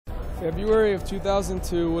February of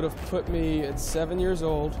 2002 would have put me at 7 years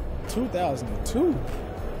old. 2002?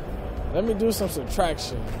 Let me do some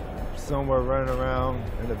subtraction. Somewhere running around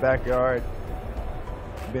in the backyard,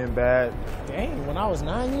 being bad. Dang, when I was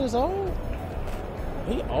 9 years old?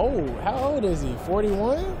 He old. How old is he,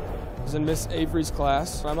 41? I was in Miss Avery's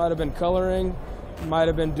class. I might have been coloring, might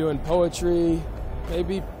have been doing poetry,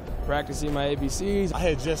 maybe practicing my ABCs. I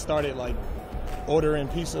had just started ordering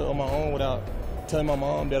pizza on my own without telling my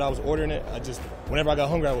mom that I was ordering it. Whenever I got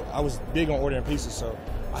hungry, I was big on ordering pizza, so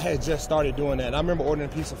I had just started doing that. And I remember ordering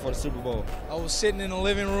pizza for the Super Bowl. I was sitting in a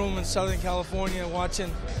living room in Southern California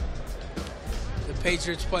watching the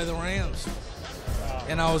Patriots play the Rams,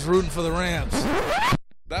 and I was rooting for the Rams.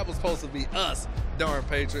 That was supposed to be us, darn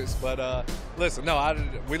Patriots. But listen, no,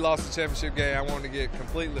 we lost the championship game. I wanted to get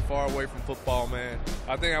completely far away from football, man.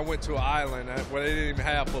 I think I went to an island where they didn't even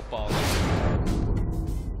have football.